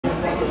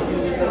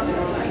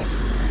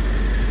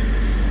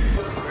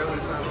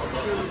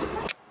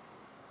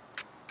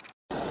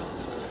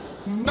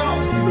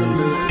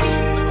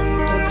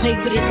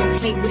play with it, don't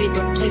play with it,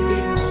 don't play with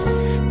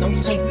it,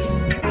 don't play with it.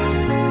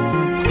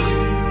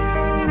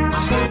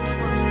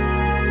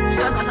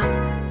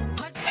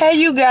 Hey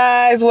you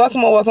guys,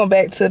 welcome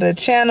back to the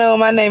channel.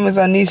 My name is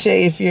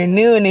Anisha if you're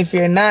new, and if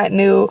you're not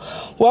new,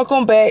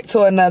 welcome back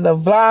to another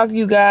vlog.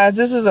 You guys,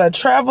 this is a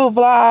travel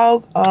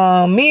vlog.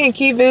 Me and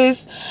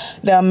Kevis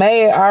done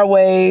made our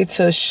way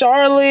to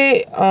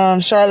Charlotte,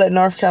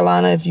 North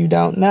Carolina, if you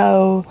don't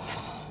know.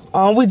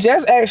 We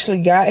just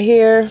actually got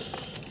here.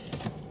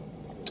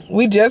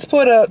 We just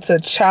put up to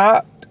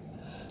Chopped.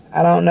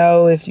 I don't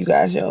know if you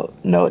guys know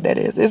what that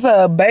is. It's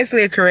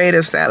basically a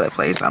creative salad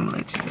place. I'm gonna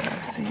let you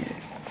guys see it.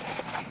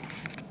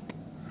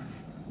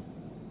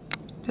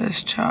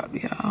 That's Chopped,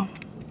 y'all.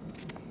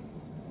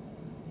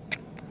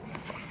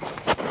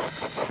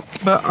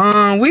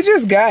 But we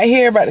just got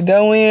here, about to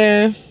go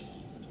in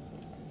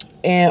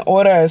and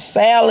order a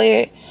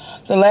salad.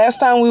 The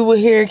last time we were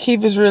here,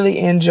 Kevis really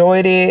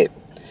enjoyed it.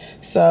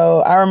 So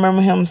I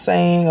remember him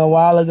saying a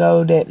while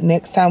ago that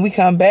next time we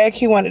come back,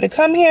 he wanted to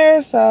come here.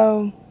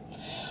 So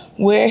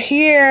we're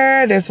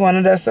here. That's one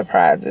of the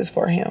surprises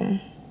for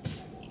him.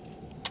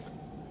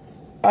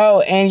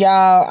 Oh, and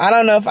y'all, I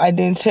don't know if I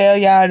didn't tell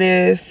y'all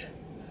this,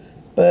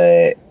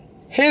 but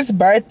his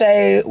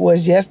birthday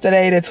was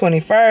yesterday, the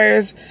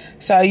 21st.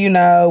 So, you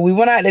know, we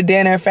went out to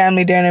dinner,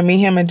 family dinner, me,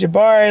 him, and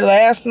Jabari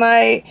last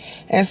night.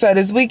 And so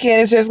this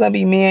weekend, it's just going to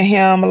be me and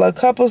him, a little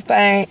couples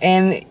thing.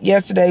 And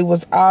yesterday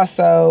was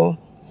also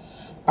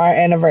our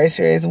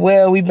anniversary as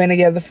well. We've been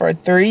together for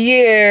 3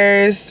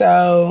 years.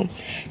 So,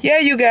 yeah,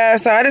 you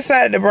guys. So, I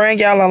decided to bring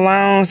y'all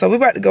along. So, we're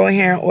about to go in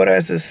here and order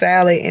us a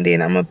salad. And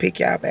then I'm going to pick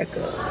y'all back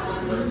up.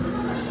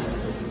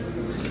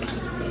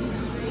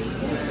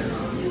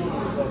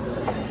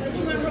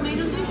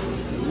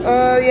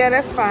 Yeah,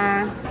 that's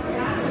fine.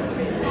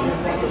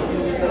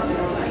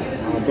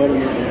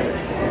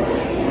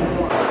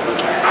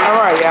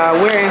 Alright,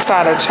 y'all, we're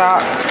inside of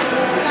Chopped.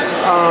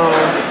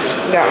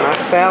 Got my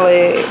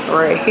salad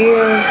right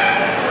here,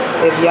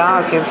 if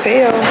y'all can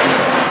tell.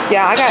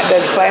 Yeah, I got the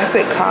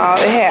classic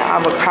call. It had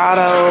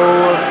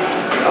avocado,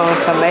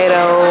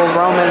 tomato,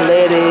 Roman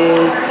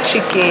lettuce,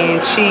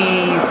 chicken,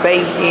 cheese,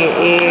 bacon,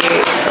 egg.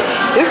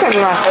 This is gonna be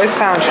my first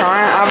time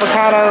trying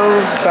avocado,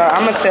 so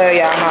I'm gonna tell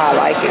y'all how I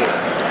like it.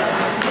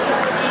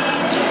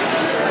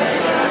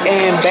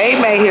 And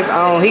Babe made his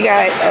own. He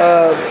got,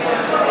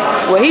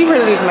 well, he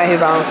really just made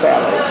his own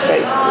salad,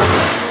 basically.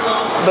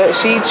 But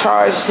she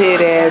charged it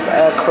as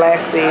a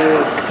classic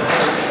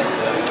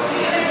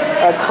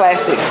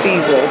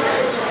Caesar.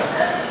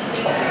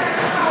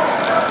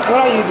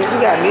 What are you, did you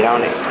got meat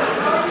on it?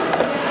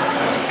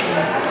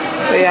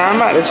 So yeah, I'm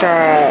about to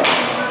try it.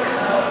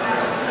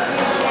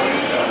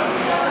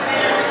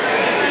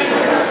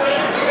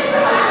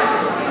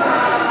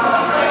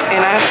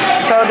 And I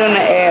told them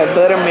to add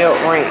buttermilk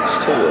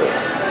ranch to it.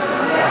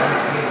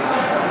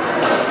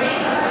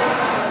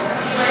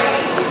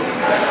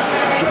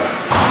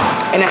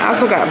 And I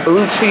also got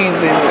blue cheese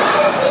in it.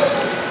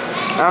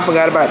 I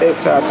forgot about that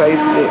till I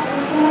tasted it.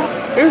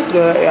 It's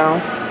good, y'all.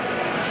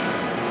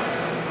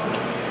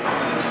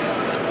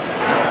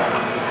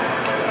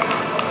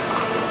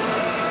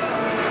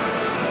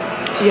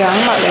 Yeah,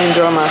 I'm about to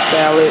enjoy my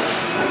salad.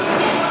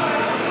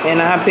 And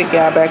I'll pick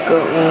y'all back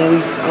up when we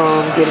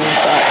get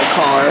inside the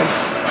car.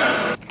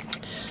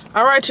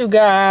 Alright, you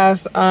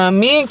guys.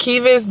 Me and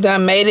Kevis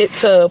done made it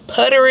to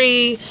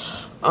Pottery.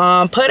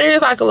 Pottery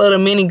is like a little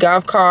mini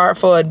golf cart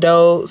for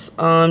adults. You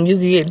can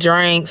get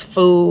drinks,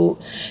 food,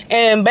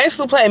 and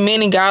basically play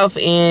mini golf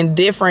in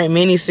different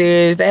mini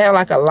series. They have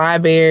like a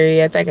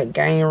library, I think a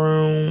game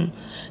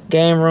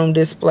room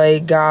display,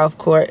 golf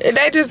court.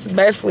 They just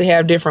basically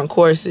have different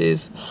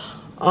courses.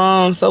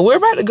 So we're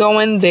about to go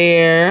in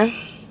there.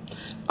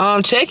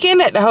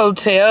 Check-in at the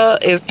hotel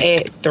is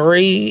at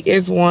 3.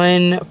 It's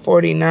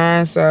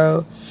 $149,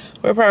 so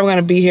we're probably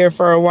gonna be here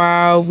for a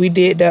while. We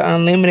did the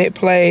unlimited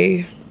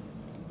play.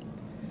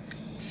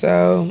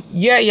 So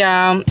yeah,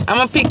 y'all, I'm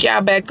gonna pick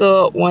y'all back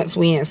up once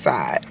we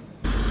inside.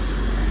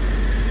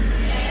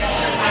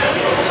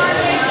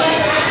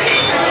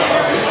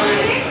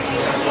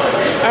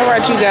 All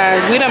right, you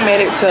guys, we done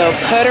made it to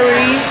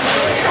Pottery.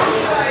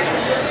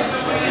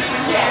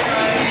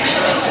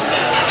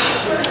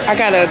 I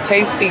got a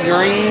tasty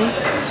green.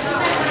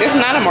 It's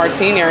not a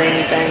martini or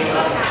anything.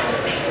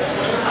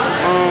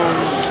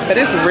 But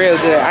it's real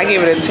good. I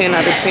give it a 10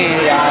 out of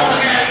 10, y'all.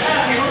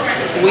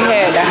 We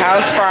had the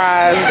house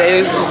fries.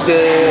 Theirs was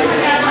good.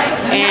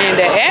 And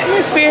the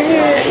atmosphere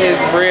here is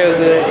real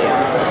good,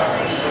 y'all.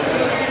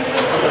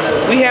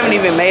 We haven't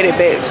even made it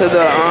back to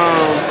the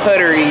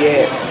Pottery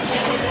yet.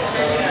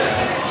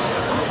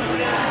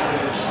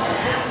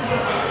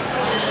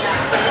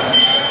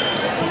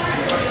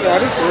 Yeah,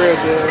 this is real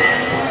good.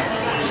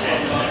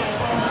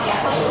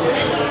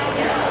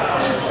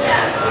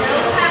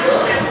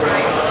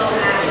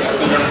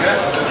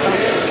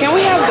 Can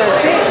we have the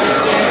chicken?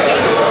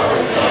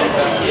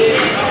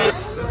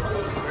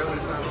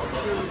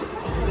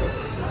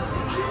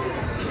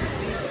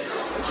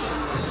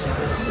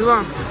 Come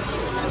on.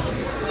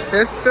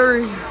 That's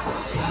 3.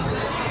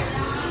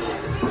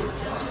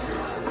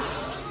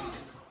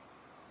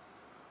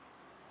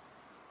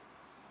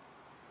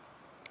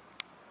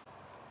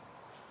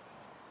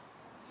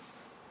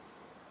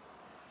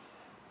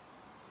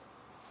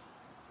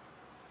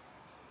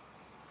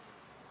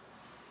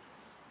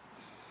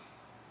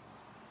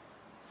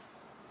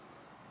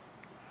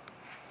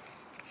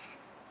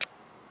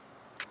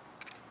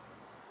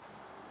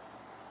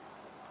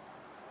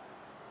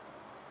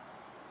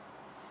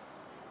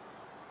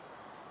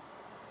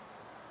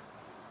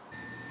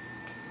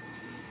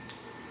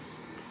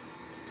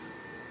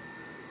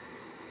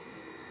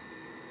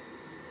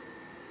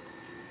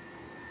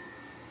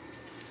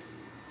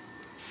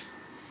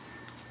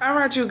 All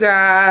right, you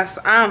guys,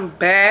 I'm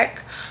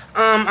back.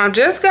 I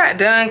just got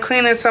done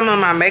cleaning some of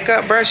my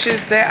makeup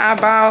brushes that I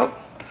bought.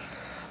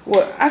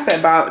 Well, I said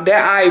about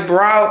that I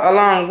brought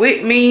along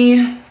with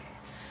me.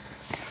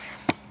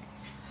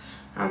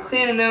 I'm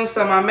cleaning them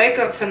so my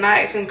makeup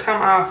tonight can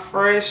come out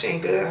fresh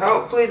and good.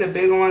 Hopefully the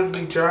bigger ones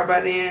be dry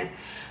by then.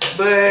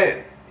 But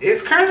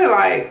it's currently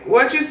like,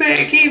 what you said,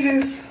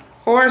 Keevis?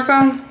 4 or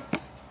something?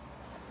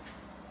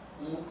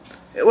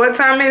 What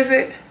time is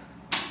it?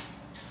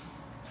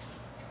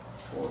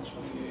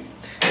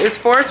 4:28. It's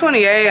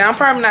 4:28. I'm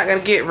probably not gonna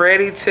get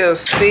ready till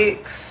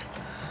 6.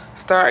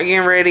 Start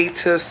getting ready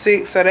till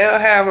 6. So they'll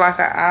have like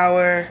an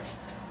hour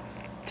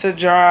to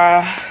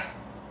dry.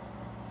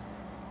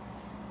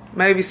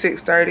 Maybe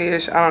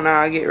 6:30ish. I don't know.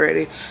 I'll get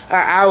ready.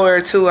 An hour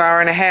or 2,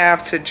 hour and a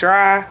half to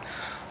dry.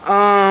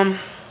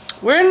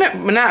 We're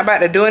not about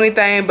to do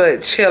anything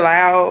but chill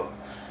out.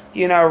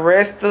 You know,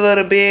 rest a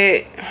little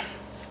bit.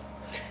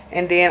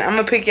 And then I'm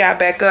gonna pick y'all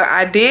back up.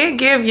 I did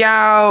give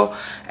y'all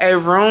a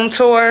room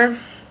tour.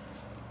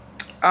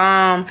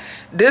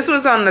 This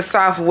was on the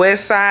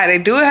southwest side. They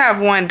do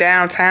have one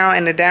downtown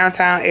in the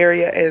downtown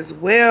area as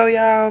well,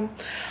 y'all.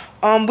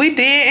 We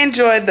did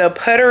enjoy the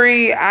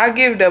Pottery. I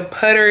give the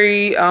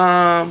Pottery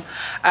an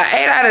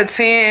 8 out of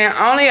 10.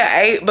 Only an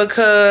 8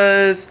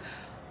 because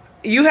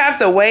you have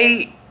to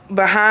wait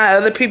behind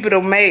other people to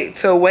wait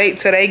till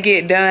they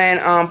get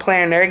done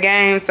playing their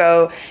game.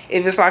 So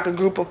if it's like a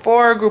group of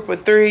 4, group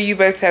of 3, you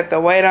basically have to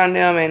wait on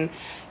them. And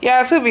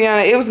yeah, to be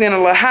honest, it was getting a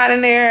little hot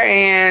in there,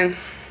 and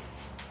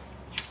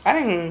I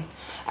didn't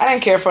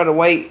care for the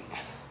wait.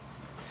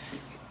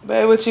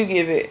 But what you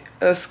give it?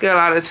 A scale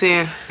out of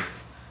 10?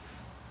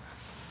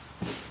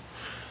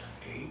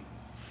 8.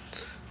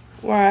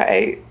 Why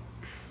 8?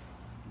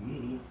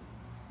 Mm-hmm.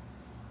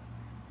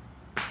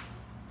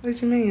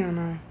 What you mean, I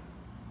know?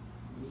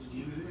 Just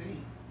give it an 8.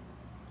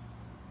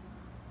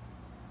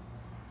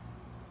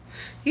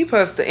 You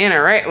supposed to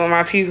interact with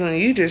my people, and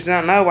you just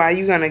don't know why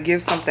you gonna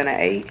give something an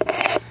 8.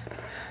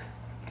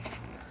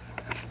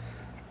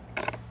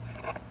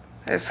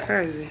 That's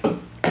crazy.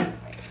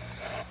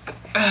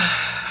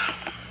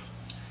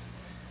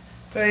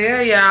 But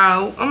yeah,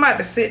 y'all, I'm about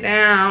to sit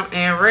down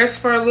and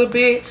rest for a little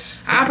bit.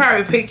 I'll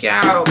probably pick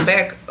y'all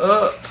back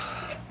up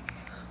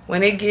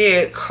when it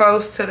get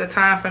close to the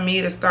time for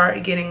me to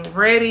start getting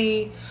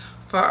ready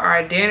for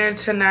our dinner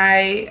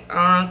tonight.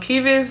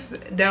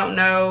 Keevis don't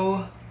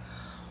know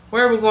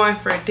where we're going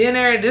for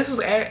dinner. This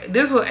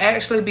will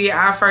actually be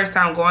our first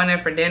time going there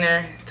for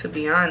dinner, to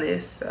be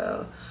honest.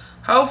 So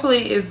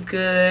hopefully it's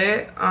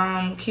good.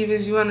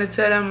 Keevis, you want to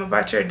tell them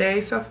about your day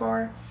so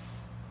far?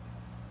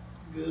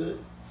 Good.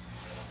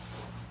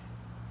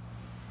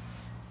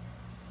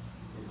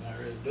 I'm not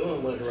really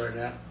doing much right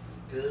now.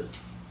 Good.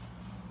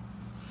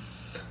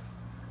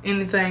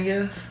 Anything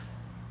else?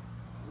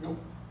 Nope.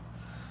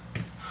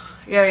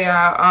 Yeah,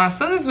 y'all. As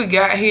soon as we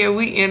got here,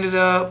 we ended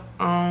up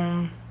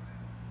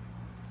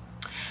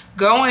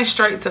going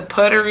straight to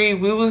Pottery.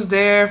 We was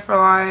there for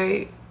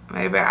like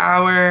maybe an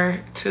hour or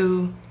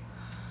 2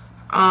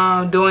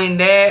 doing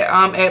that.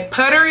 At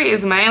Pottery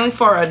is mainly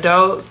for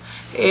adults.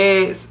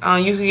 It's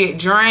you can get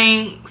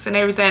drinks and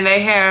everything.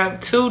 They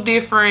have 2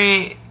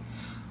 different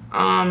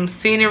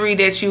scenery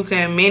that you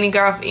can mini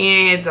golf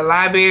in, the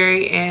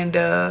library, and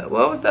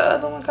what was the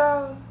other one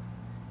called?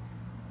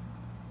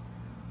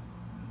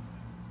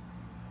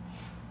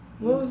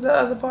 What was the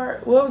other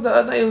part? What was the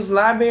other? It was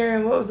library,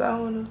 and what was the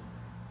other one?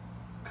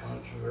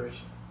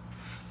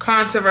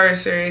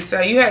 Controversy.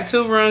 So you had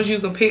 2 rooms you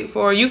could pick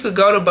for. You could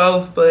go to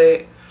both,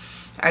 but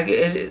I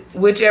get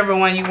whichever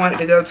one you wanted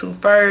to go to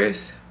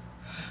first.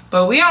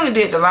 But we only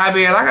did the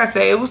library. Like I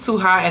said, it was too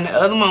hot, and the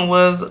other one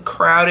was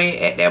crowded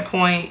at that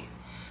point.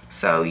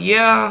 So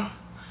yeah,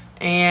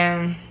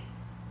 and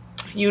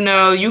you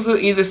know, you could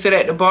either sit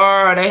at the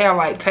bar, or they have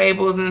like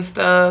tables and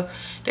stuff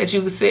that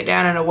you could sit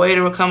down, and a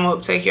waiter would come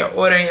up, take your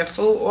order and your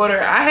food order.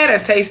 I had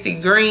a tasty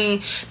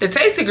green. The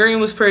tasty green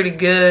was pretty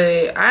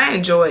good. I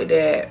enjoyed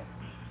that.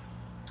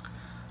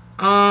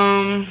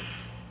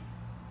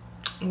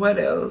 What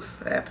else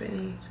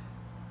happened?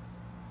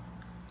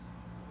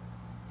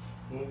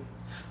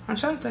 I'm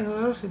trying to think of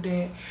what else we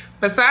did.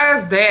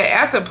 Besides that,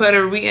 after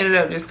Pottery, we ended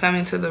up just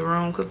coming to the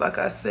room because, like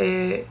I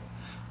said,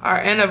 our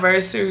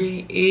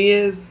anniversary.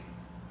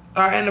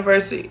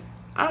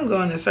 I'm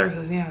going in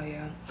circles now,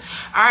 y'all.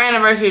 Our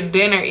anniversary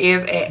dinner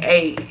is at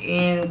 8,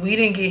 and we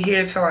didn't get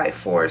here till like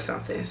 4 or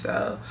something.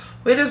 So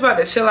we're just about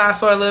to chill out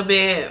for a little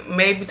bit,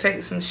 maybe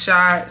take some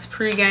shots,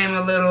 pregame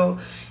a little,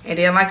 and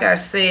then, like I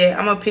said,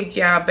 I'm gonna pick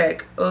y'all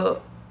back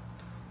up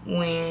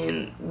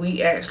when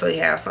we actually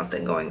have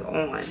something going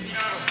on.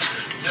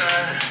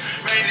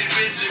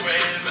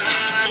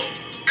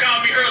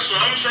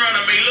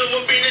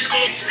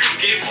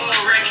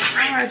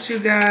 Alright, you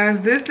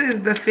guys, this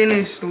is the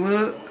finished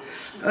look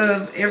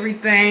of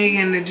everything,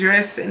 and the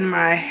dress and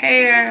my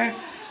hair,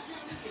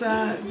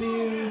 side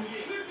view,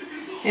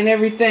 and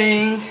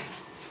everything.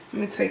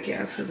 Let me take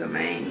y'all to the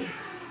main.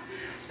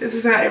 This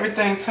is how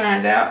everything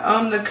turned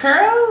out. The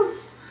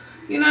curls,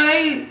 you know,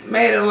 they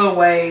made a little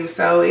wave,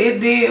 so it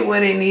did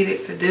what it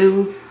needed to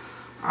do.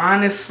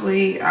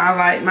 Honestly, I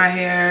like my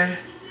hair.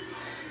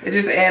 It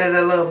just added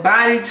a little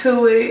body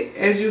to it,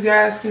 as you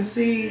guys can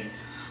see.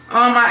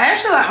 I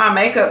actually like my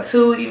makeup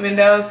too, even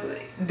though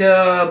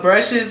the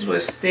brushes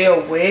were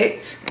still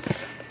wet.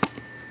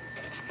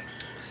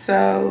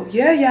 So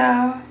yeah,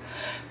 y'all.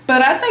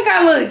 But I think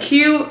I look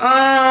cute.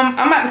 I'm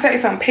about to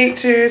take some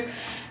pictures.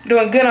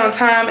 Doing good on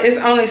time.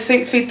 It's only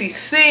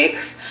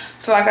 6:56.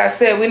 So like I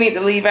said, we need to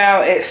leave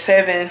out at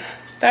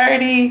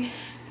 7:30.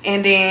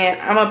 And then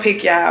I'm gonna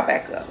pick y'all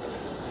back up.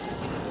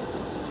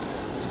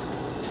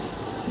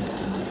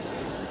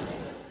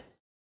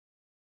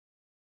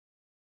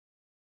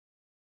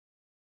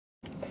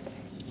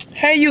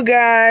 Hey you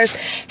guys,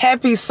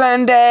 happy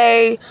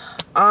Sunday.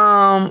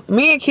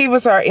 Me and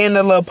Kivas are in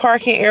the little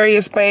parking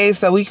area space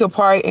so we could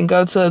park and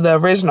go to the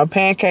original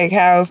Pancake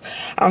house.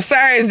 I'm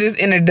sorry this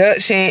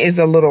introduction is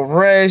a little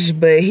rushed,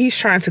 but he's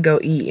trying to go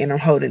eat and I'm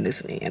holding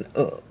this man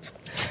up.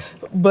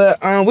 But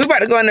we about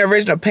to go in the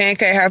original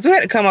Pancake house. We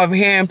had to come over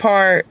here and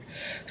park.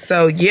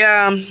 So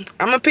yeah, I'm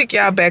gonna pick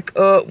y'all back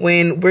up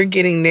when we're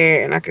getting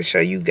there and I can show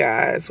you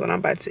guys what I'm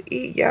about to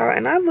eat, y'all.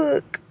 And I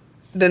look,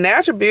 the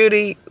natural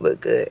beauty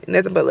look good.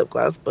 Nothing but lip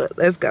gloss, but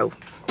let's go.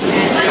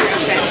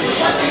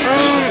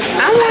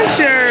 I want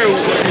your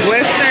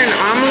Western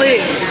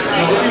omelet.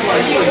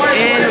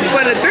 And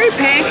for the 3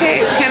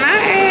 pancakes, can I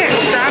add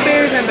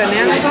strawberries and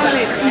bananas on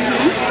it?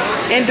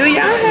 And do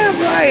y'all have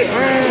like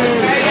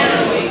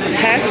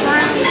hash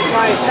browns?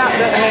 Like chopped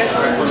up hash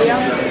browns? We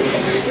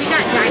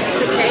got diced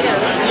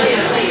potatoes.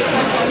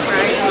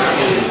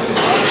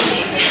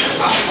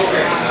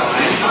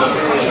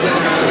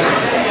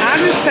 I'll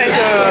just take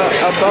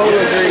a bowl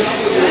of grits.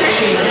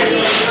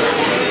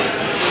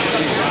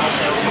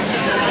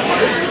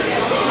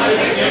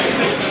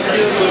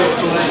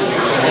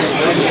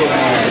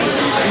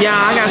 Y'all,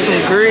 I got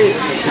some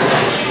grits,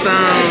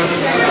 some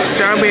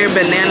strawberry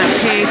banana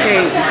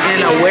pancakes,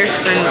 and a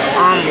Western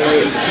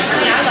omelet.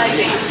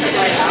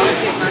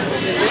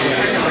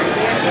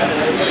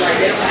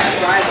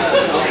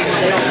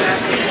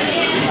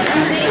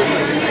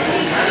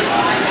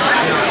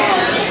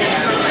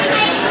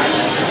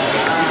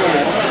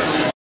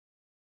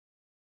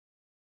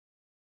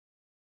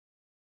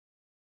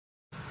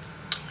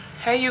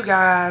 Hey you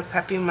guys,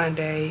 happy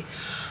Monday.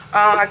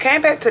 I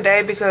came back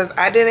today because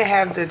I didn't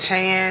have the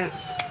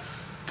chance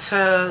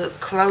to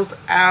close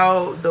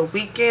out the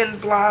weekend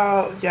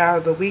vlog.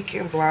 Y'all, the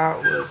weekend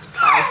vlog was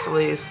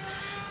priceless.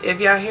 If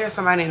y'all hear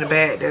somebody in the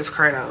back, that's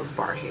Kratos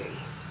barking.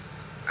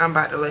 I'm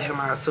about to let him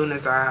out as soon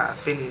as I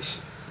finish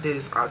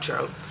this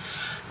outro.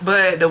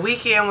 But the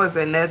weekend was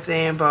a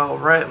nothing but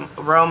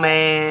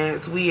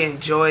romance. We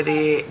enjoyed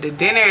it. The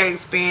dinner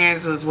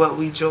experience was what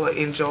we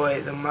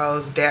enjoyed the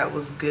most. That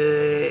was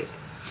good.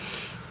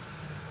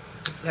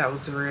 That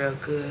was real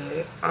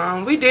good.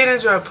 We did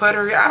enjoy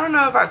Pottery. I don't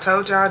know if I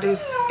told y'all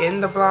this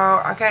in the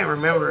vlog. I can't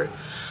remember.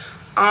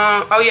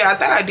 Oh yeah, I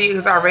think I did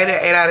because I rated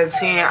it 8 out of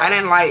 10. I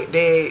didn't like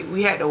that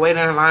we had to wait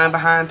in line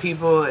behind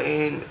people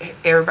and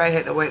everybody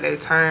had to wait their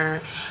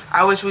turn.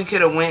 I wish we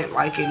could have went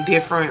like in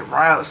different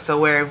routes to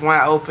where if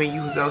one open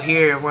you could go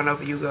here, if one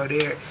open you go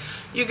there.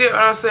 You get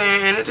what I'm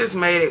saying? And it just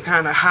made it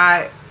kind of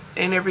hot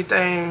and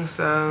everything.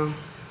 So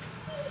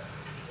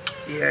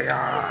yeah,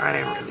 y'all, I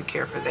didn't really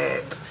care for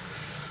that.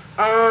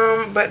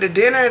 But the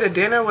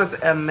dinner was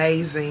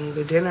amazing.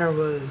 The dinner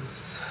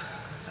was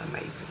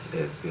amazing.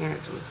 The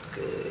experience was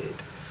good.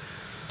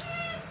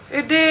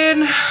 It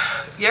did.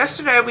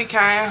 Yesterday we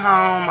came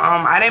home.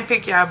 I didn't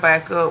pick y'all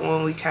back up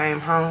when we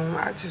came home.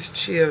 I just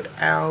chilled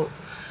out,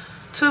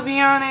 to be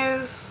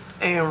honest,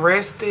 and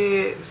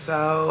rested.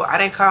 So I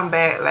didn't come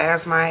back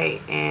last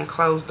night and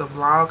close the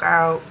vlog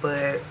out,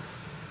 but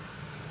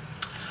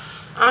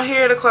I'm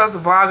here to close the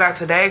vlog out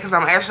today because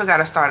I'm actually got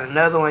to start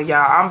another one,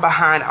 y'all. I'm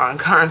behind on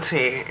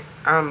content.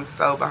 I'm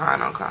so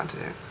behind on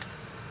content.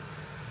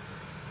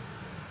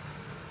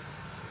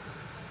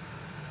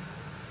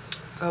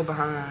 So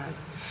behind.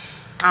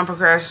 I'm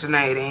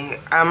procrastinating.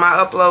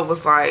 My upload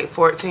was like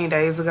 14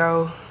 days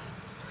ago.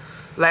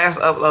 Last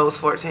upload was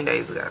 14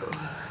 days ago.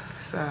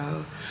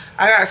 So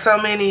I got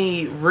so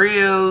many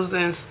reels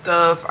and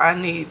stuff I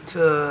need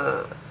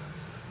to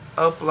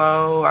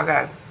upload. I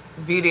got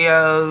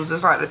videos. This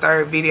is like the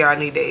 3rd video I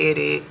need to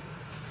edit.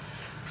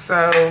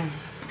 So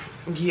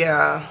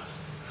yeah,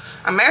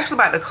 I'm actually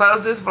about to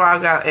close this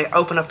vlog out and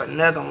open up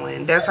another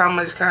one. That's how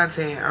much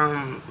content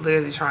I'm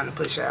literally trying to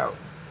push out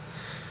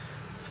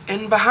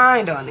and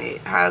behind on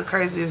it. How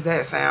crazy does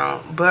that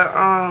sound? But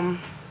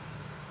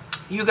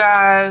you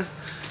guys,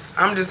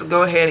 I'm just gonna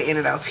go ahead and end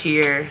it off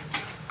here.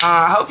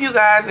 I hope you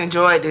guys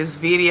enjoyed this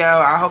video.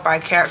 I hope I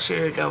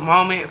captured the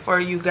moment for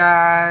you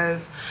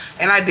guys.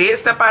 And I did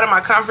step out of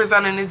my comfort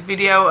zone in this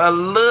video a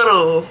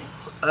little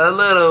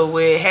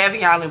with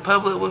having y'all in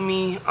public with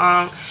me.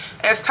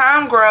 As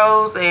time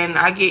grows and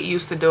I get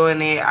used to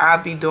doing it,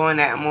 I'll be doing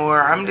that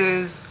more. I'm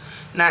just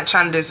not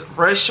trying to just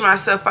rush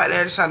myself out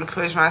there, just trying to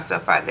push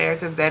myself out there,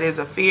 because that is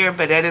a fear.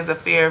 But that is a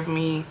fear of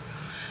me,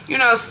 you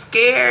know,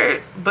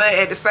 scared, but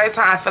at the same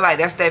time I feel like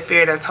that's that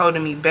fear that's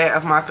holding me back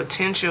of my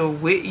potential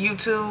with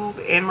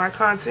YouTube and my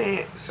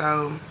content.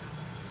 So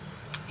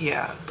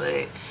yeah,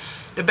 but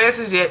the best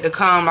is yet to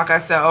come. Like I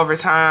said, over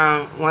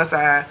time, once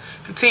I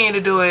continue to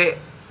do it,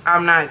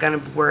 I'm not gonna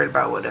be worried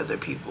about what other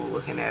people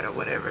looking at or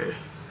whatever.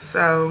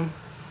 So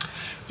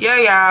yeah,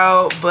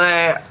 y'all,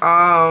 but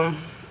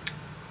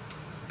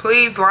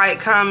please like,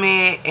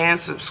 comment, and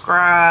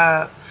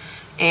subscribe,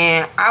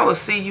 and I will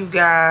see you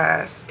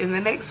guys in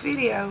the next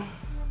video.